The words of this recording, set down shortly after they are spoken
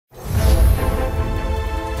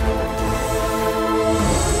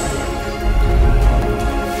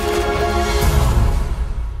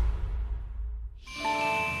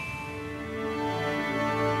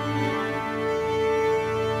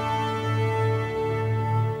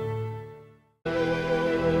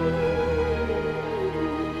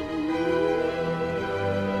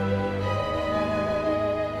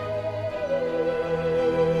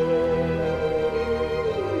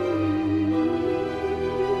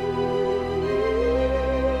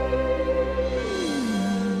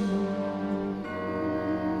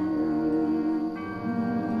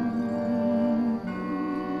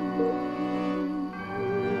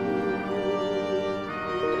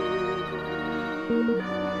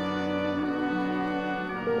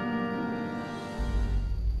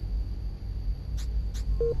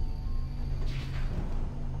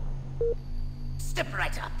Step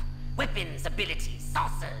right up. Weapons, abilities,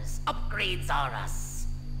 saucers, upgrades are us.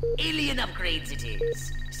 Alien upgrades it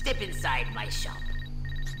is. Step inside my shop.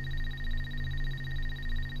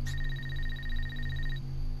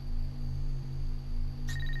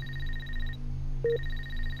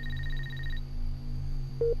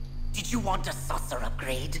 Did you want a saucer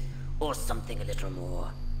upgrade? Or something a little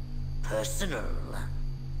more personal?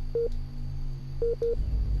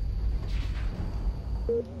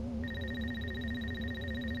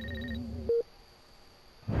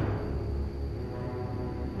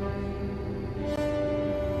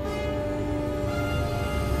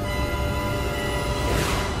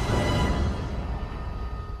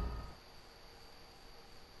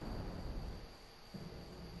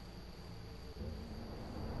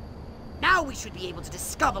 Now we should be able to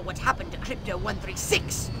discover what happened to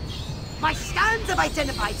Crypto-136. My scans have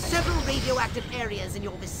identified several radioactive areas in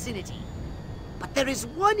your vicinity. But there is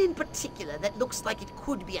one in particular that looks like it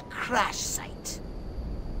could be a crash site.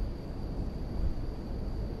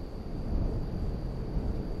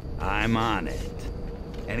 I'm on it.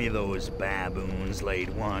 Any of those baboons laid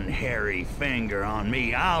one hairy finger on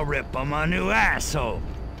me, I'll rip them a new asshole.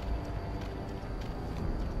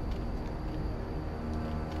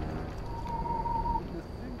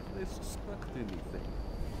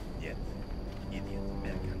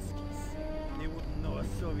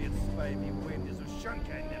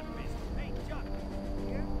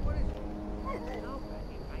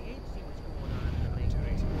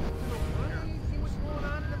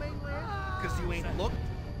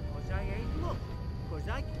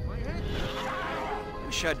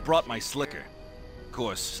 Wish I'd brought my slicker. Of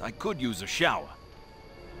course, I could use a shower.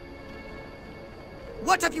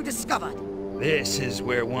 What have you discovered? This is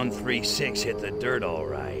where 136 hit the dirt all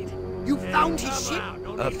right. You found his ship?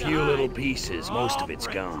 A few little pieces, most of it's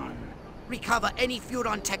gone. Recover any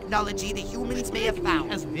Furon technology the humans may have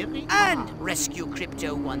found. And rescue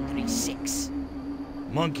Crypto-136.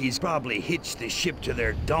 Monkeys probably hitched the ship to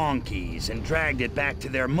their donkeys and dragged it back to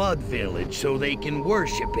their mud village so they can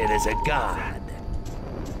worship it as a god.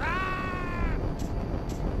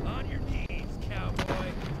 On your knees,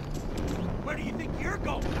 cowboy. Where do you think you're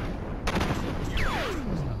going?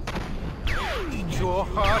 Eat your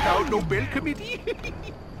heart out, Nobel Committee.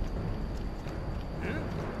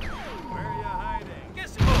 Where are you hiding?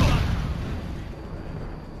 Guess it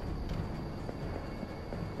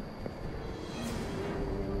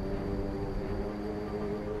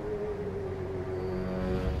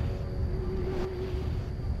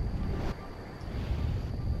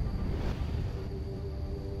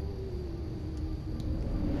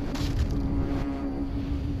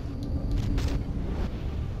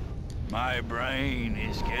My brain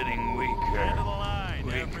is getting weaker. End of the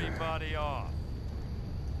line. Everybody off.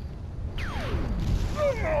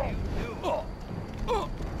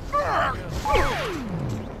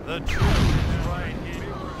 The truth is right here.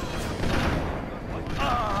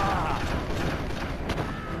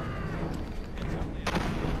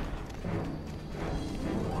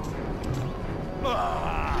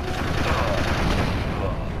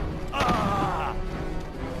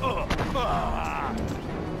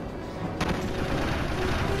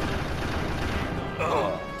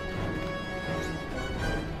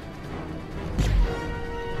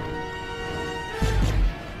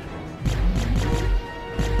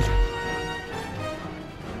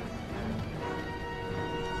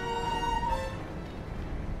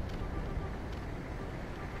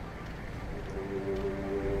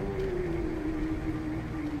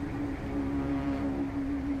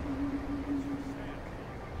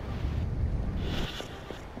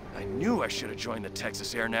 I knew I should have joined the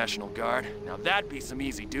Texas Air National Guard. Now that'd be some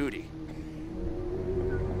easy duty.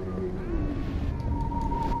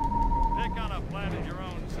 Pick on a planet your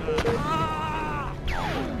own size.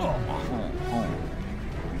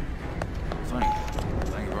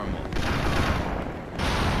 Thank you very much.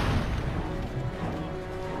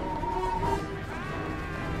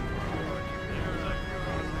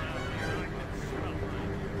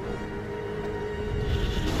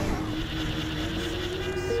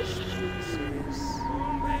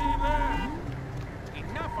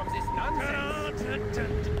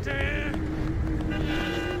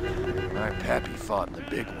 fought in the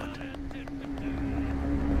big one.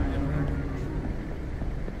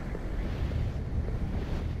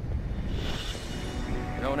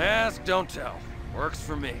 Don't ask, don't tell. Works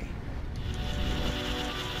for me.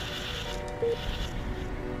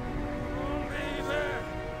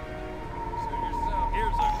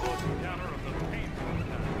 Here's a close encounter of the painful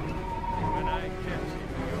kind. When I catch you,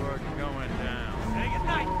 you're going down. Say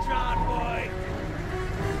goodnight, John boy.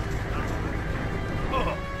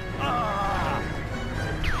 Oh, ah.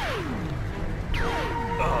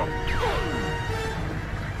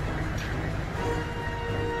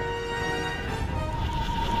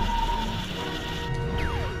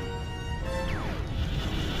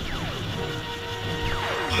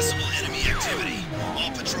 Possible enemy activity.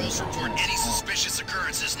 All patrols report any suspicious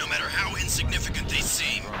occurrences, no matter how insignificant they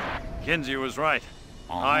seem. Kinsey was right.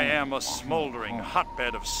 I am a smoldering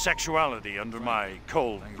hotbed of sexuality under my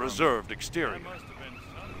cold, reserved exterior.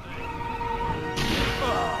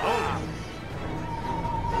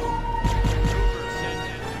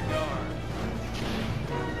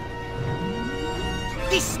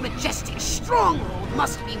 This majestic stronghold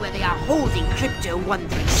must be where they are holding Crypto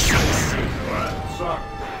 136.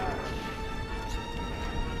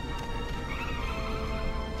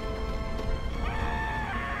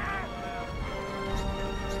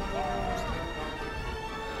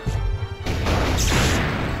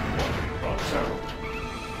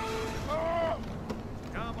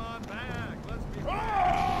 Come on back. Let's be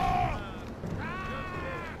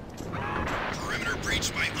Perimeter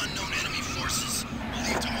breached by unknown enemy forces.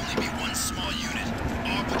 Believed to only be one small unit.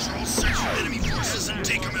 All patrols search for enemy forces and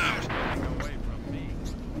take them out. away from me.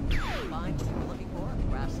 Find what you're looking for,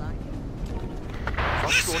 grass side.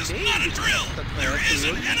 This is not a drill! There is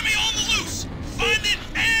an enemy on the loose! Find it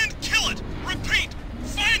and kill it! Repeat!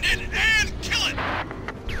 Find it and kill it!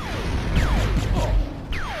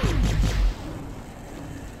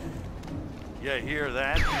 You hear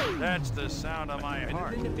that? That's the sound of my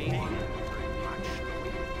heart.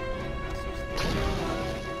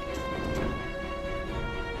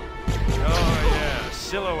 Oh yeah,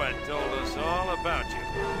 Silhouette told us all about you.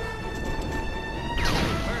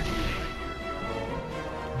 Where do you think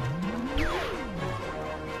you're going?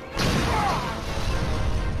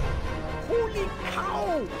 Holy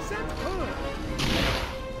cow! That hurt!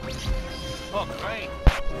 Oh, great.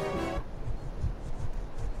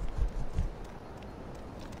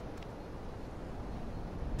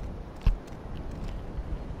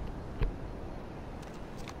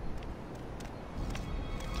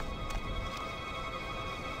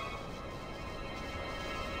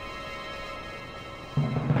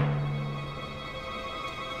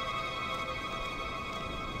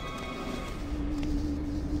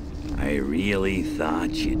 I really thought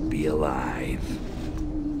you'd be alive.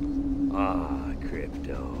 Ah,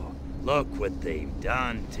 Crypto. Look what they've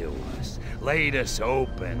done to us. Laid us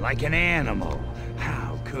open like an animal.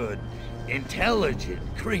 How could intelligent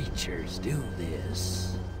creatures do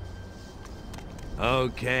this?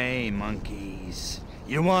 Okay, monkeys.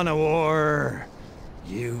 You want a war?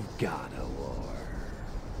 You've got a war.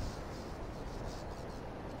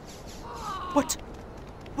 What?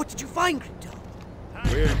 What did you find, Crypto?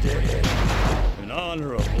 We're dead. An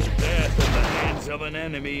honorable death in the hands of an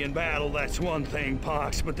enemy in battle, that's one thing,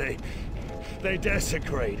 Pox, but they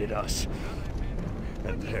desecrated us.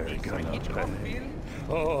 And they're gonna pay.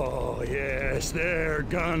 Oh, yes, they're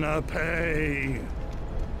gonna pay.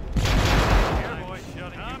 Here, boy,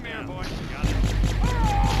 shut it. Come here, boy. Got it.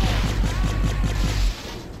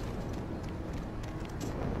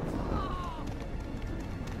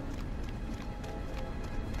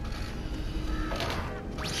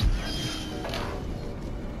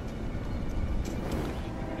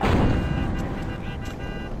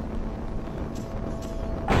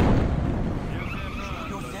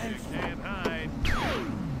 Can't hide.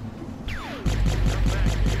 Come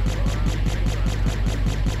back here.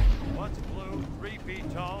 What's blue, 3 feet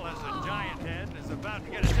tall, has a giant head, and is about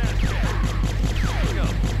to get his ass kicked. Let's go.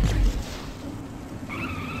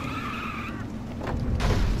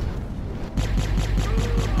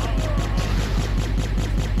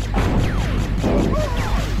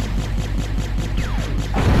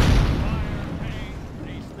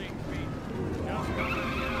 These things mean just coming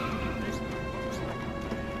down.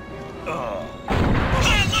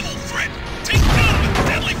 High-level threat! Take down with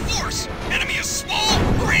deadly force! Enemy is small,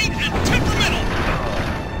 green, and temperamental!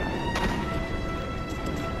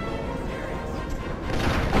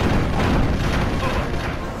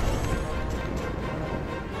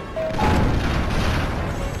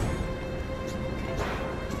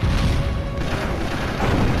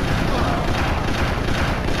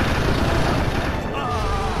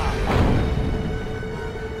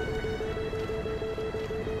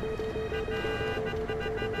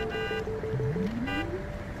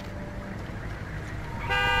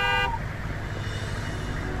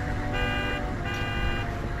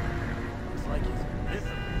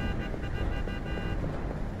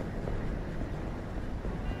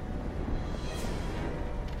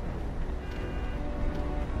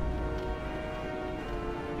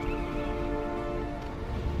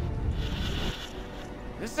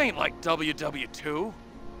 ain't like WW2.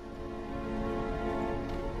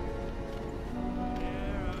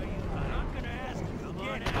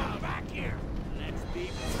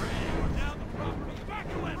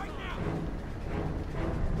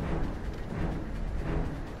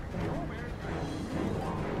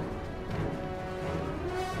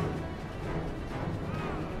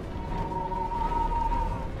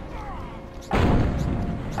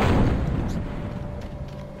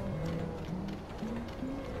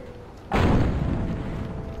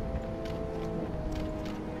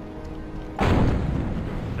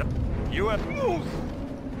 You have moved.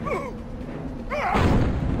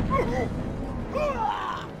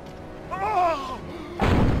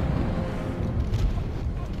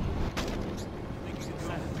 Think you can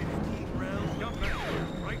set 15 rounds? Jump back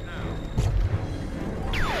here right now.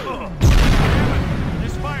 Damn it!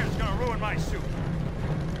 This fire's gonna ruin my suit.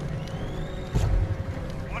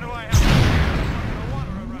 What do I have to do? The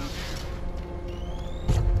water around here.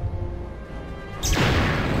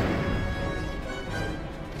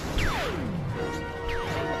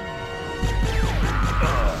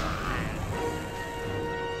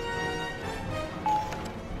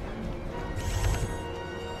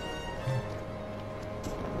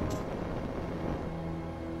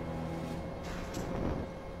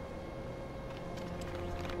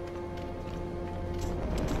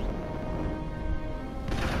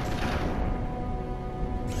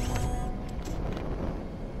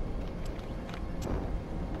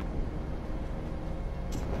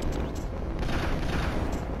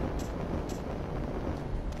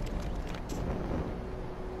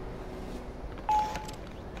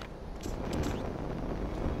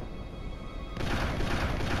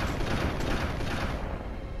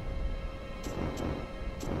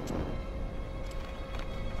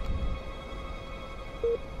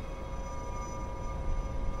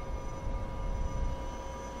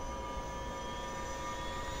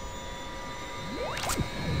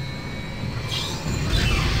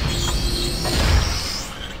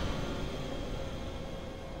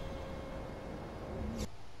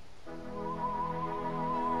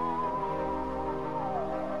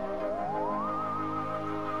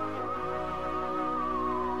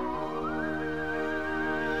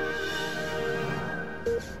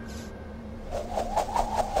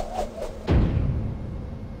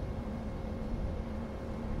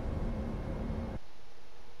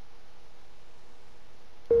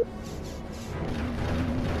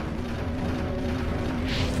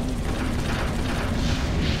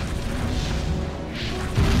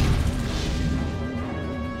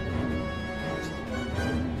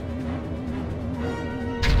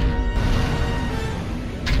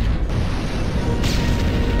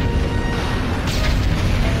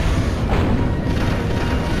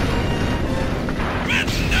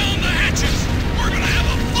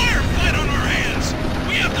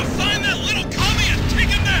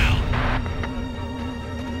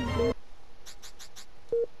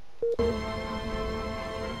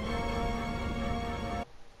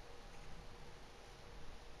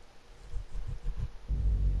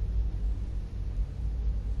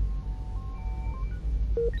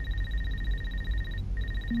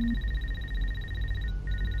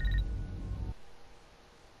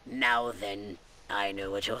 Now then, I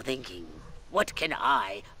know what you're thinking. What can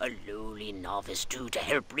I, a lowly novice, do to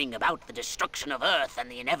help bring about the destruction of Earth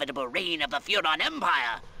and the inevitable reign of the Furon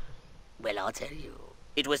Empire? Well, I'll tell you.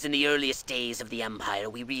 It was in the earliest days of the Empire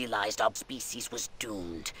we realized our species was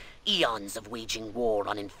doomed. Eons of waging war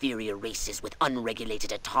on inferior races with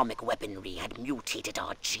unregulated atomic weaponry had mutated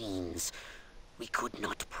our genes. We could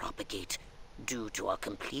not propagate due to our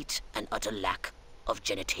complete and utter lack of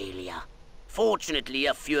genitalia. Fortunately,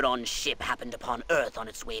 a Furon ship happened upon Earth on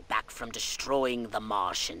its way back from destroying the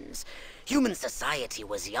Martians. Human society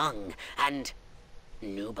was young and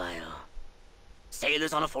nubile.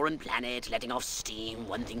 Sailors on a foreign planet, letting off steam,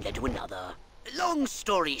 one thing led to another. Long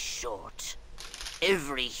story short,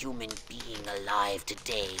 every human being alive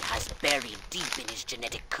today has buried deep in his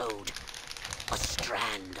genetic code a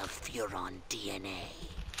strand of Furon DNA.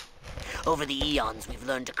 Over the eons, we've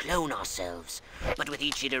learned to clone ourselves, but with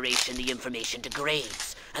each iteration, the information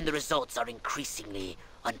degrades, and the results are increasingly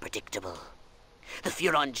unpredictable. The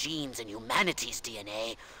Furon genes in humanity's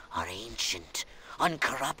DNA are ancient,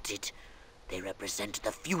 uncorrupted. They represent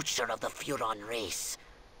the future of the Furon race.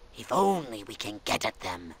 If only we can get at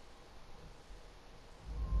them.